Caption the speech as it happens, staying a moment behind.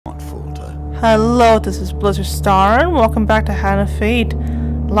Hello, this is Blizzard Star, and welcome back to Hand of Fate.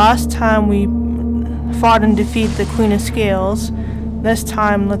 Last time we fought and defeated the Queen of Scales. This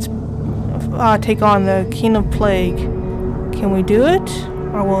time, let's take on the King of Plague. Can we do it?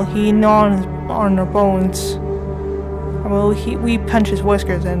 Or will he gnaw on our bones? Or will we punch his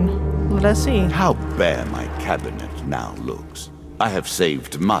whiskers in? Let us see. How bare my cabinet now looks. I have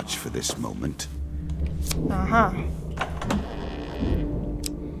saved much for this moment.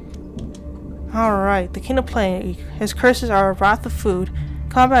 Alright, the King of Plague. His curses are a wrath of food.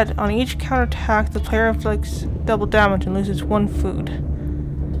 Combat: on each counterattack, the player inflicts double damage and loses 1 food.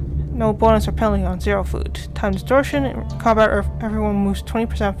 No bonus or penalty on 0 food. Time distortion: in combat, everyone moves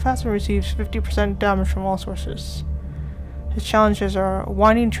 20% faster and receives 50% damage from all sources. His challenges are a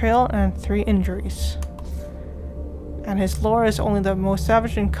winding trail and 3 injuries. And his lore is only the most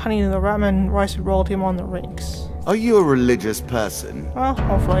savage and cunning of the Ratman Rice who rolled him on the rings. Are you a religious person? Well,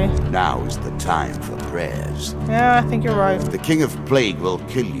 hopefully. Now is the time for prayers. Yeah, I think you're right. The King of Plague will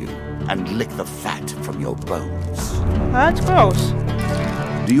kill you and lick the fat from your bones. That's gross.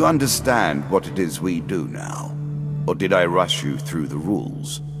 Do you understand what it is we do now? Or did I rush you through the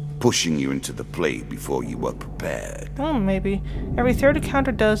rules, pushing you into the plague before you were prepared? Maybe. Every third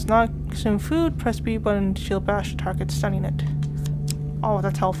encounter does not consume food. Press B button to shield bash the target, stunning it. Oh,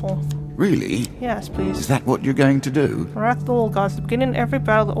 that's helpful. Really? Yes, please. Is that what you're going to do? Wrath of the Old Gods. At the beginning of every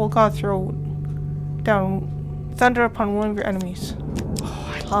battle, the Old God throw down thunder upon one of your enemies.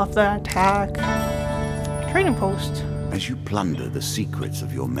 Oh, I love that attack. Training post. As you plunder the secrets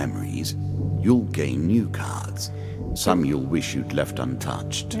of your memories, you'll gain new cards. Some you'll wish you'd left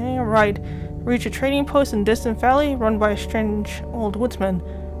untouched. Yeah, you're right. Reach a trading post in Distant Valley run by a strange old woodsman.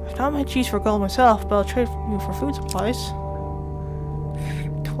 I've not my cheese for gold myself, but I'll trade you for food supplies.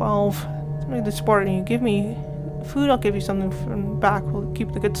 12. Make the sport, and you give me food, I'll give you something from back. We'll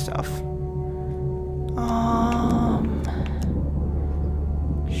keep the good stuff.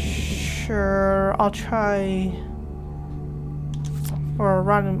 Sure, I'll try for a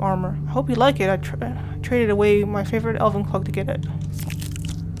random armor. I hope you like it. I traded away my favorite elven cloak to get it.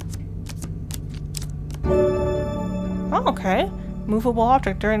 Oh, okay. Movable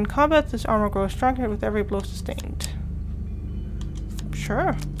object. During combat, this armor grows stronger with every blow sustained.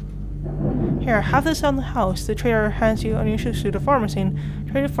 Sure. Here, have this on the house. The trader hands you an unusual suit of armor scene.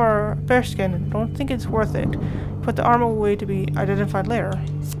 Trade it for bearskin. Don't think it's worth it. Put the armor away to be identified later.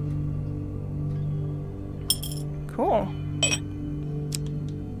 Cool.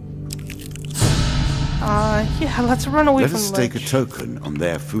 Yeah, let's run away from the ledge. Let us take a token on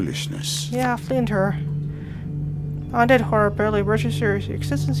their foolishness. Yeah, flee into her. Undead horror barely registers your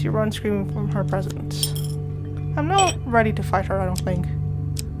existence. You run screaming from her presence. I'm not ready to fight her, I don't think.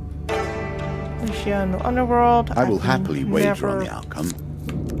 Lucia in the underworld. I will happily wager on the outcome.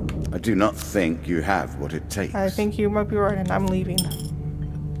 I do not think you have what it takes. I think you might be right, and I'm leaving.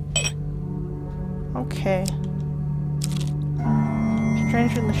 Okay.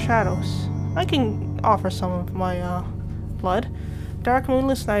 Stranger in the shadows. I can offer some of my blood. Dark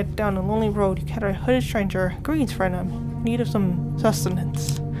moonless night down a lonely road. You encounter a hooded stranger. Greetings, friend. I'm in need of some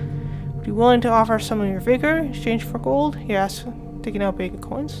sustenance. Would you be willing to offer some of your vigor in exchange for gold? He asks, taking out bag of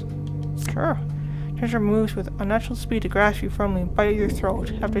coins. Sure. Stranger moves with unnatural speed to grasp you firmly and bite your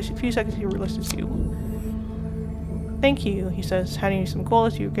throat. After a few seconds, he releases you. Thank you, he says, handing you some gold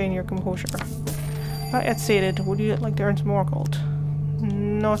as you regain your composure. Not yet sated. Would you like to earn some more gold?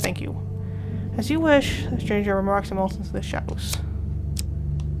 No, thank you. As you wish, the stranger remarks and melts into the shadows.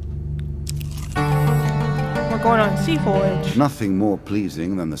 We're going on sea voyage. Nothing more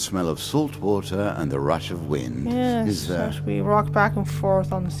pleasing than the smell of salt water and the rush of wind. Yes, Is there? as we rock back and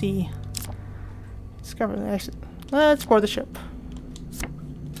forth on the sea. Discover the exit. Let's board the ship.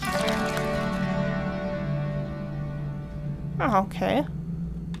 Okay.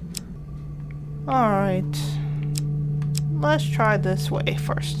 Alright. Let's try this way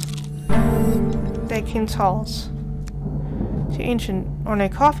first. The King's Halls. The ancient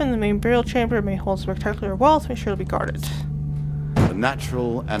ornate coffin, the main burial chamber, may hold spectacular wealth, may surely be guarded. The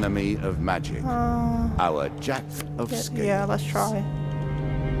natural enemy of magic. Our Jack of Scales. Yeah, let's try.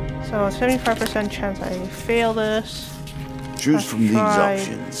 So, 75% chance I fail this. Choose from these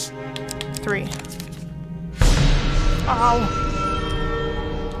options. 3. Ow!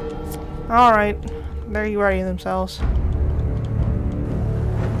 Alright. They're ready themselves.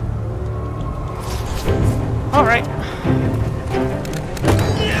 Alright.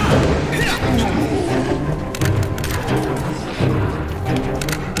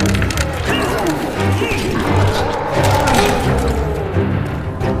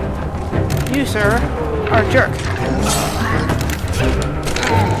 You, sir, are a jerk.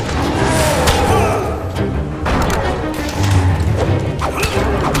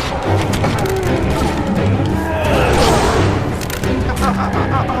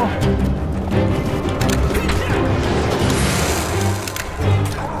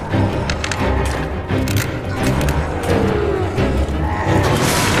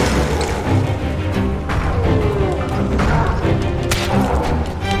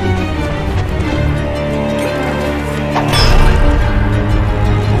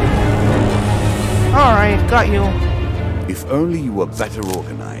 got you. If only you were better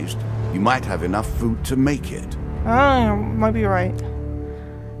organized, you might have enough food to make it. You might be right.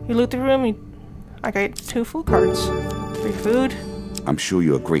 You loot the room, I got 2 food cards. 3 food. I'm sure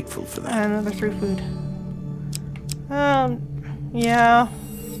you're grateful for that. And another 3 food. Yeah.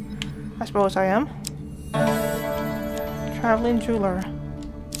 I suppose I am. Traveling jeweler.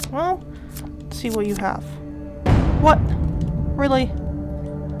 Well, let's see what you have. What? Really?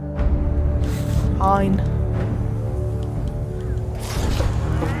 Fine.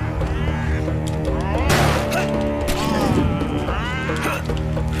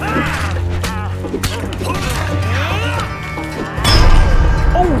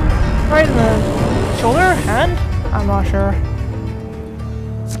 Oh! Right in the shoulder? Hand? I'm not sure.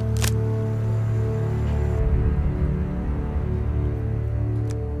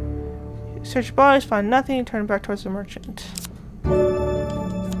 Search bodies, find nothing, turn back towards the merchant.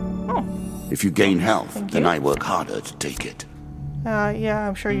 Oh. If you gain health, Thank then you. I work harder to take it. Yeah,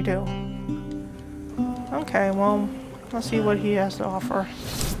 I'm sure you do. Okay, well, let's see what he has to offer.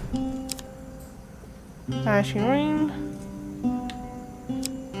 Ashen ring.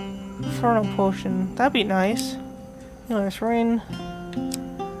 Infernal potion. That'd be nice. Healer's ring.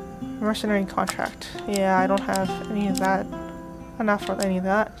 Mercenary contract. Yeah, I don't have any of that. Enough for any of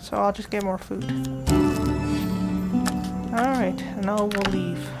that, so I'll just get more food. Alright, and now we'll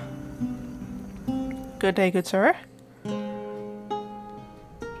leave. Good day, good sir.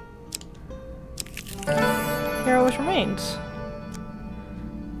 Hero's remains.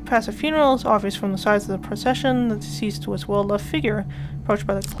 Past a funeral, it's obvious from the size of the procession the deceased was a well-loved figure, approached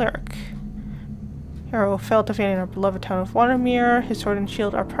by the cleric. Hero fell defending our beloved town of Watermere. His sword and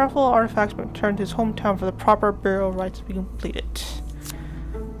shield are powerful artifacts, but returned to his hometown for the proper burial rites to be completed.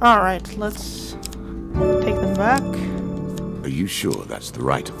 Alright, let's take them back. Are you sure that's the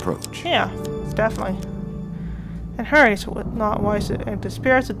right approach? Yeah, definitely. And hurry, so it's not wise to enter the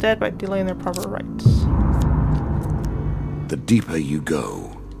spirits of the dead by delaying their proper rites. The deeper you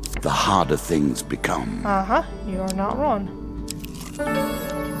go, the harder things become. Uh-huh, you are not wrong.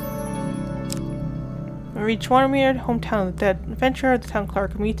 When you reach Watermere, hometown of the dead adventurer, the town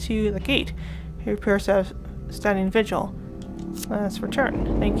clerk meets you at the gate. He appears to have standing vigil. Let's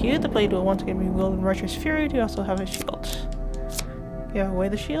return. Thank you. The blade will once again be wielded in righteous fury. You also have a shield. Give away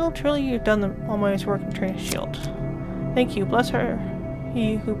the shield. Truly, you've done the Almighty's work in training a shield. Thank you. Bless her,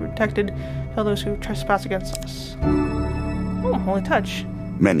 he who protected all those who trespass against us. Oh, holy touch.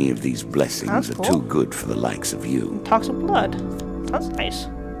 Many of these blessings That's are cool. too good for the likes of you. Talks of blood. That's nice.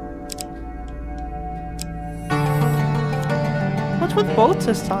 What's with boats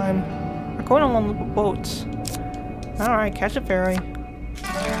this time? We're going along with boats. Alright, catch a ferry.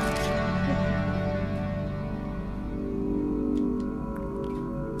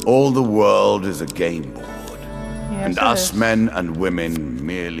 All the world is a game board, Yes, and it us is. men and women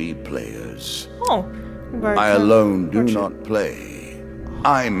merely players. Oh, very I true. alone do Merchant. not play.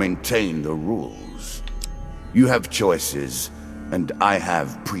 I maintain the rules. You have choices, and I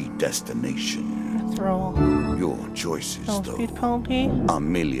have predestination. After all, Your choices, no though, speed penalty. are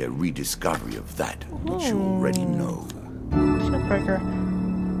merely a rediscovery of that which you already know. Shieldbreaker.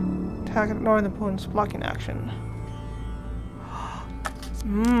 Attack at northern opponent's blocking action.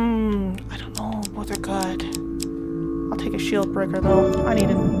 I don't know. Both are good. I'll take a shield breaker though. I need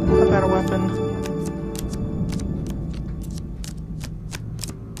a better weapon.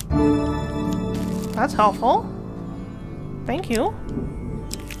 That's helpful. Thank you.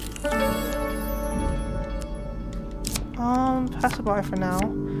 Pass it by for now.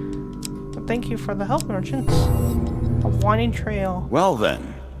 But thank you for the help, merchants. A winding trail. Well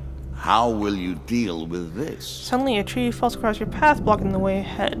then, how will you deal with this? Suddenly a tree falls across your path, blocking the way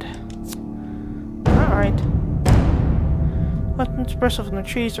ahead. Alright. Weapons bristle from the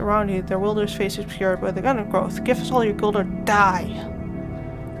trees around you, their wilderness face obscured by the undergrowth. Give us all your gold or die.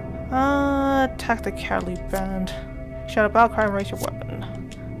 Attack the cowardly band. Shout a battle cry and raise your weapon.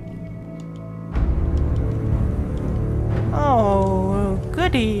 Oh,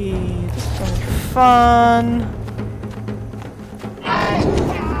 goody. This is gonna be fun.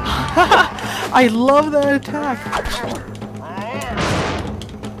 I love that attack.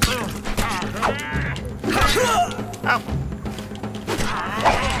 Ow.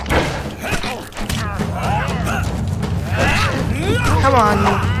 Come on,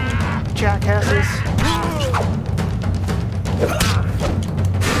 you jackasses.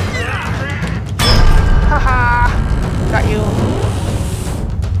 Haha! Got you.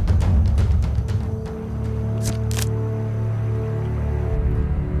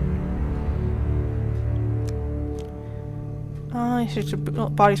 You search the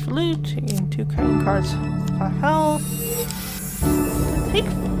bodies for loot and 2 current cards. 25 health. Take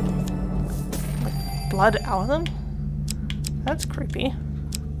blood out of them? That's creepy.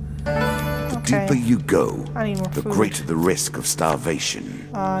 The Okay. deeper you go, I need more the food. greater the risk of starvation.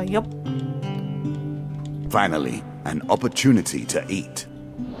 Yep. Finally, an opportunity to eat.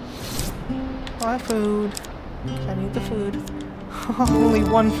 Buy food. 'Cause I need the food. Only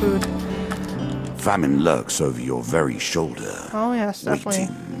one food. Famine lurks over your very shoulder, Oh yes, definitely.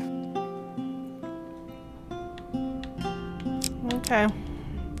 waiting. Okay.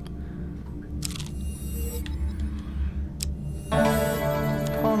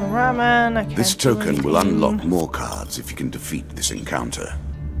 Calling the Ratman. I can't This do token will anything. unlock more cards if you can defeat this encounter.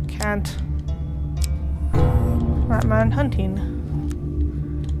 Can't. Ratman hunting.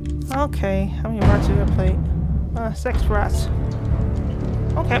 Okay, how many rats do I play? 6 rats.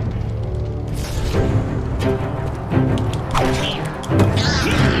 Okay.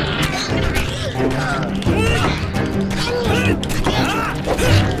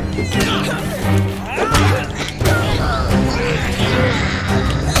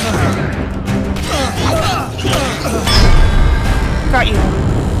 Got you.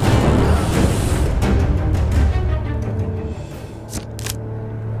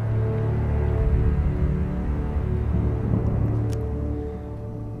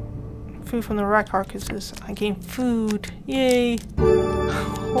 Food from the rat carcasses. I gain food. Yay!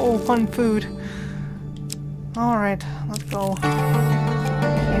 Oh, one food. Alright, let's go.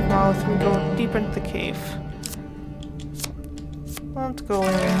 Cave mouth. We go deeper into the cave. Let's go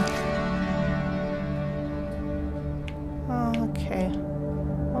in. Okay.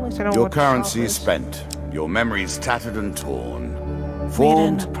 Well, at least I know Your what the currency shop is spent, your memories tattered and torn, Maiden,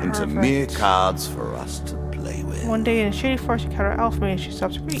 formed into mere perfect. cards for us to play with. One day in a shady forest, you encounter Alphamate and she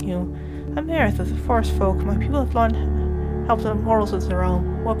stops to greet you. I'm Aerith of the Forest Folk. My people have long helped the mortals of the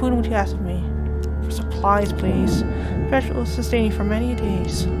realm. What boon would you ask of me? For supplies, please. Fetch will sustain you for many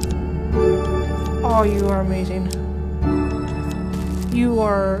days. Oh, you are amazing. You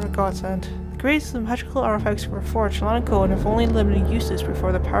are a godsend. The greatest of the magical artifacts were forged long ago and have only limited uses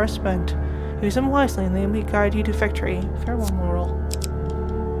before the power is spent. Use them wisely and they may guide you to victory. Farewell, mortal.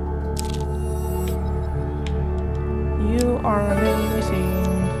 You are amazing.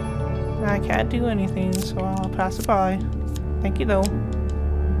 I can't do anything, so I'll pass it by. Thank you, though.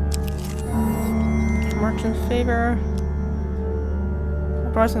 Merchant's favor.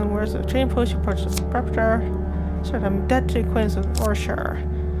 Brought in the words of trading post, you purchased a repertoire. Sir, I'm dead to acquaintance with Orshar.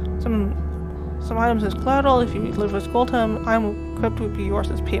 Some items as collateral. If you live with Goldham, I'm equipped would be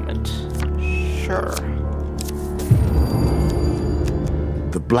yours as payment. Sure.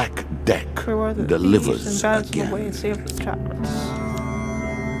 The Black Deck Reward the thieves delivers and balance the way and again. save the travelers.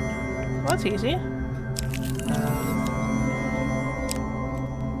 Well, that's easy.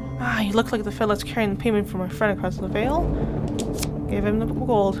 Ah, you look like the fellow that's carrying the payment for my friend across the Vale. Give him the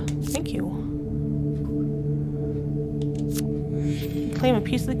gold. Thank you. Claim a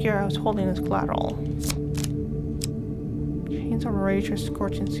piece of the gear I was holding as collateral. Chains of Rage or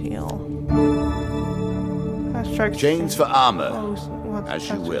Scorching Seal. Chains for armor, What as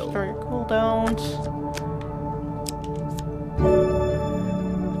you will. Your cooldowns.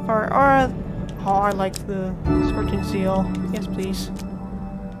 For aura. Oh, I like the Scorching Seal. Yes, please.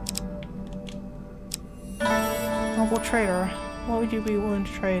 Noble trader. What would you be willing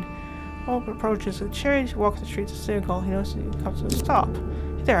to trade? Noble approaches a chariot. Walks the streets of Senegal. He knows he comes to a stop.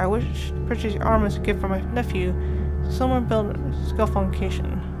 Hey there, I wish to purchase your armor as a gift for my nephew. Someone built a skillful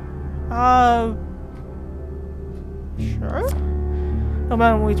vocation. Sure? No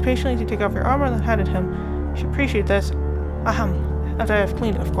man waits patiently to take off your armor and then hand it him. You should appreciate this. Ahem. After I have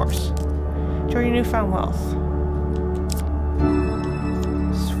cleaned it, of course. Enjoy your newfound wealth.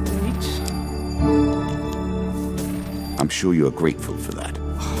 Sweet. I'm sure you are grateful for that.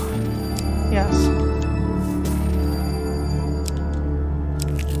 Yes.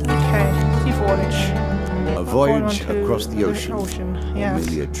 Okay, sea voyage. A voyage Going on to across the another ocean, or Yes.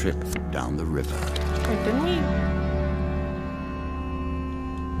 merely a trip down the river. Wait, didn't we?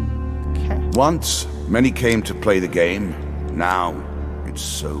 Okay. Once, many came to play the game. Now, it's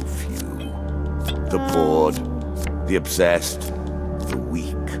so few. The bored, the obsessed, the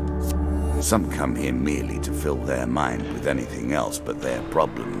weak. Some come here merely to fill their mind with anything else but their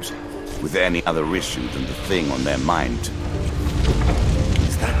problems, with any other issue than the thing on their mind.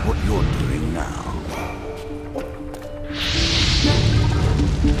 Is that what you're doing now?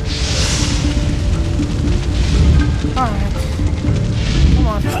 Alright. Come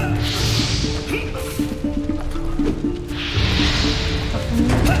on.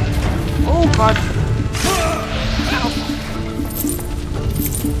 Oh god. Ow.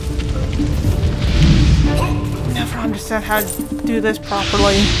 understand how to do this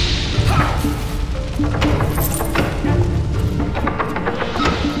properly.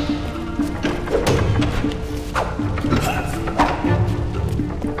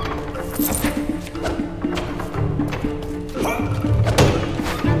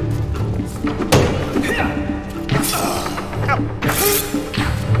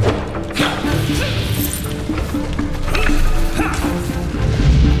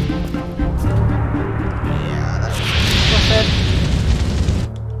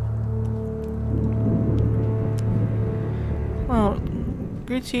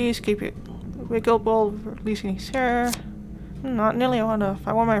 Escape it. Wiggle ball, releasing his hair. Not nearly enough.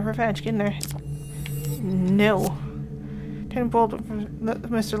 I want my revenge. Get in there. No. 10 bold,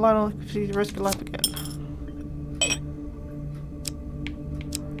 Mr. Lionel, see the risk of life again.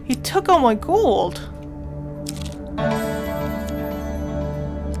 He took all my gold.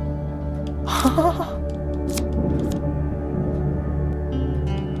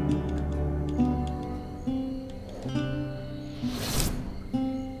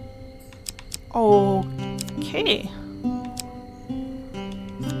 Okay.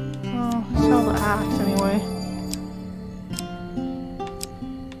 Well, sell the axe anyway.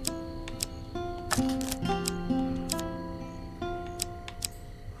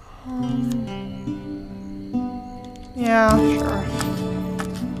 Yeah, sure.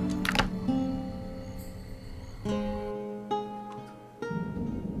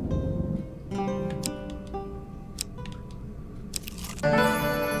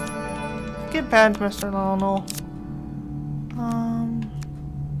 Get bad, Mr. Lionel.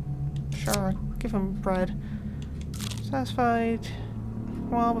 Sure, give him bread. Satisfied.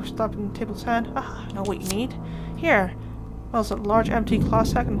 Well, we're stopping the table's hand. Ah, I know what you need. Here. Well, it's a large empty cloth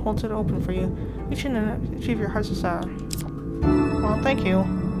sack and holds it open for you. Reach in and achieve your heart's desire. Well, thank you.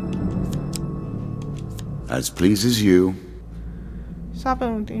 As pleases you. Stop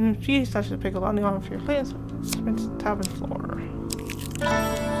and jeez, touch the pickle on the arm for your plate. Spins the tavern floor.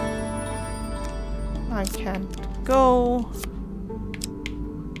 I can't go.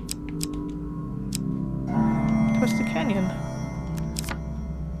 Twist the canyon.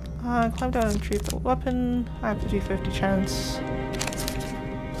 Climb down and retrieve the weapon. I have to do 50 chance.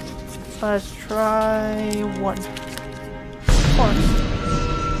 Let's try 1.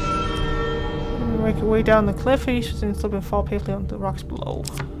 Make your way down the cliff and slip and fall painfully on the rocks below.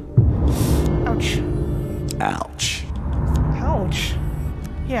 Ouch. Ouch. Ouch.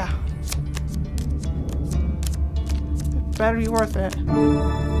 Yeah. It better be worth it.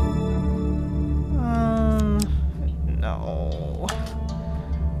 No.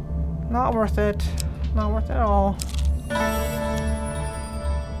 Not worth it. Not worth it at all.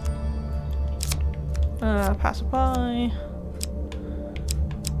 Pass it by.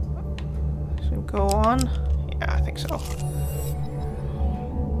 Should go on? Yeah, I think so.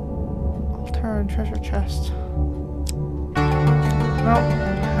 Altar and treasure chest. Nope,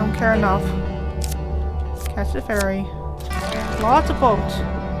 I don't care enough. Catch the ferry. Lots of boats.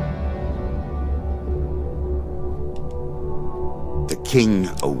 The king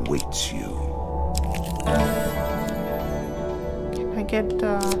awaits you. Can I get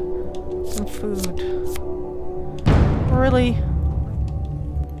some food? Really?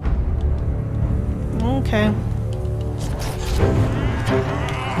 Okay.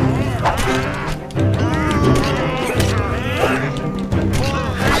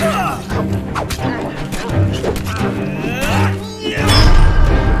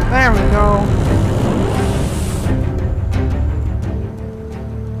 There we go.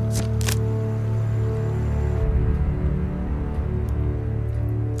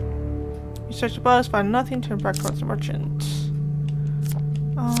 You search the bus, find nothing, turn back towards the merchant.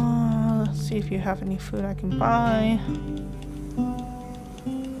 Let's see if you have any food I can buy.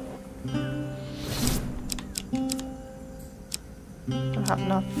 Don't have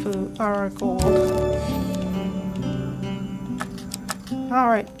enough food or gold.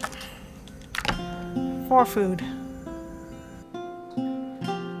 Alright. 4 food.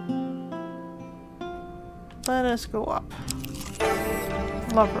 Let us go up.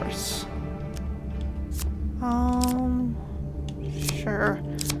 Lovers. Sure.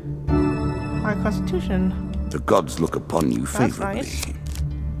 High constitution. The gods look upon you favorably. Nice.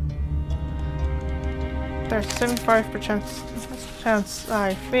 There's 75% chance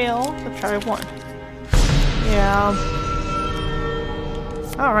I fail, so try 1. Yeah.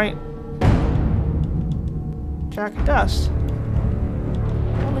 Alright. Jack of Dust.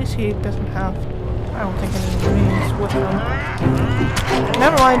 At least he doesn't have, I don't think, any enemies with him.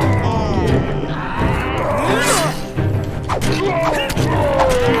 Never mind.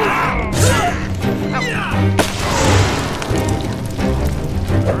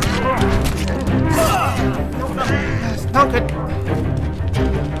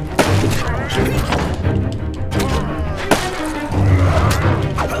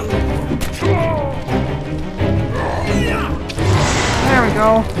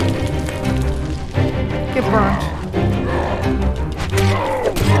 go. Get burned.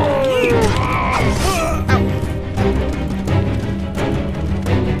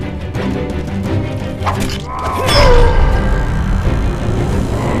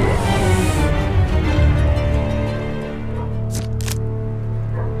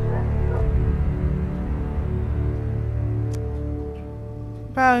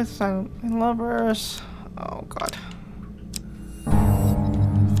 Bags and lovers. Oh god.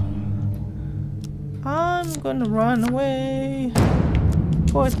 I'm gonna run away.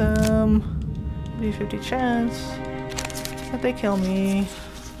 Avoid them. Maybe 50 chance that they kill me.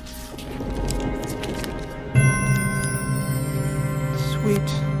 Sweet.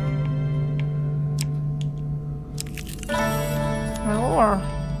 My ore.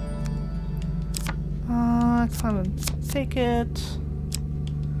 I kind of take it.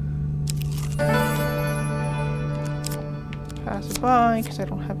 Pass it by because I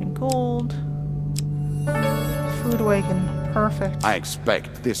don't have any gold. Food wagon, perfect. I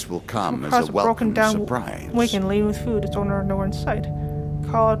expect this will come as Across a broken welcome down surprise. wagon laden with food. Its owner nowhere in sight.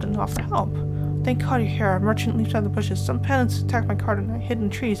 Called and offered help. Thank God you're here. A merchant leaps out of the bushes. Some peasants attacked my cart and I hid in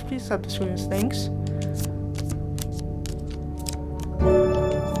trees. Please stop destroying us. Thanks.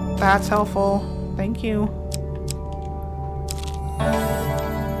 That's helpful. Thank you.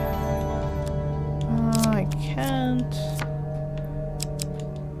 I can't.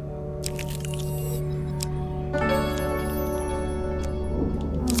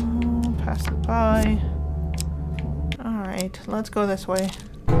 Pass it by. Alright, let's go this way.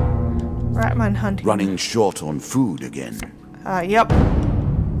 Ratman hunting. Running short on food again. Yep.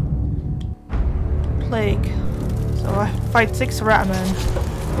 Plague. So I fight 6 Ratmen.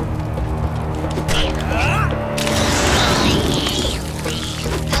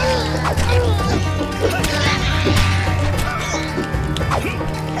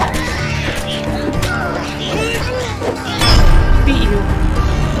 Beat you.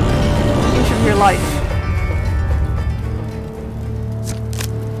 Each of your life.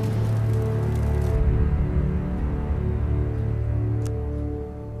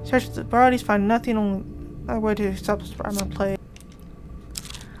 Search the bodies, find nothing on a way to stop the Ratman plague.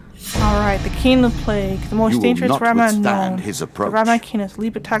 Alright, the King of Plague, the most dangerous Ratman known. His approach. The Ratman King has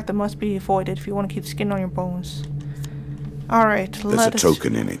leap attack that must be avoided if you want to keep skin on your bones. Alright, There's a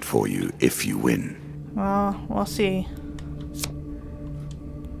token in it for you if you win. Well, we'll see.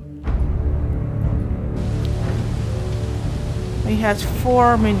 He has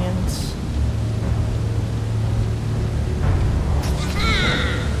 4 minions.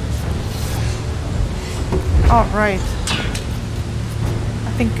 Alright.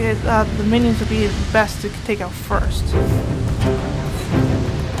 I think the minions would be best to take out first.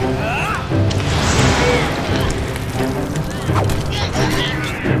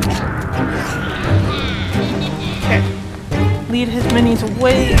 Okay. Lead his minions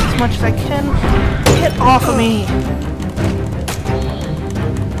away as much as I can. Get off of me!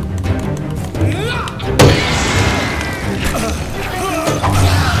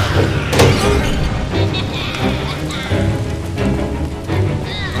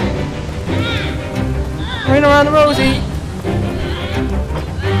 Ring around the rosy.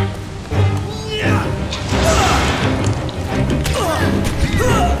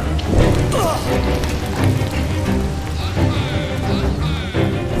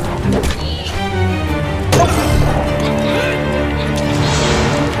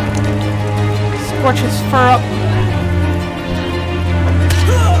 Scorch his fur up.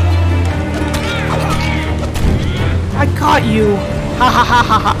 I got you. Ha ha ha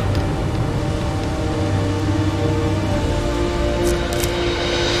ha ha.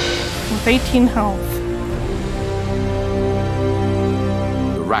 With 18 health.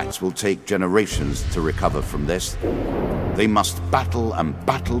 The rats will take generations to recover from this. They must battle and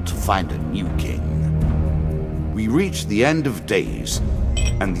battle to find a new king. We reach the end of days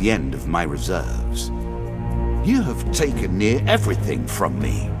and the end of my reserves. You have taken near everything from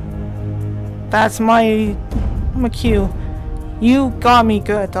me. That's my cue. You got me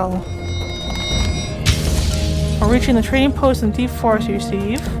good though. For reaching the trading post in Deep Forest, you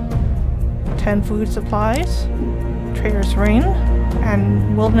receive 10 food supplies, Trader's Ring,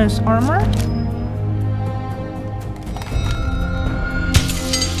 and Wilderness Armor.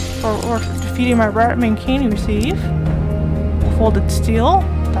 For defeating my Ratman King, you receive Folded Steel.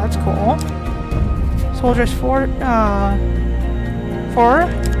 That's cool. Soldiers 4,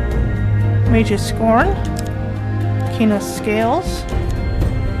 Mage's Scorn, King of Scales,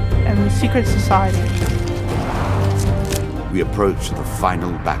 and the Secret Society. We approach the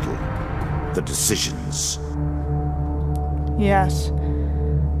final battle. The decisions. Yes.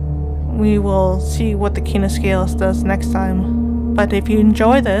 we will see what the King of Scales does next time. But if you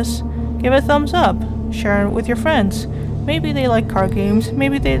enjoy this, give it a thumbs up, share it with your friends. Maybe they like card games,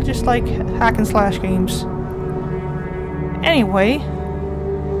 maybe they just like hack and slash games. Anyway,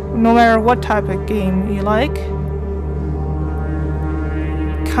 no matter what type of game you like,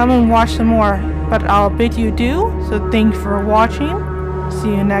 come and watch some more. But I'll bid you adieu, so thank you for watching. See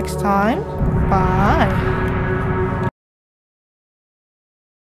you next time. Bye.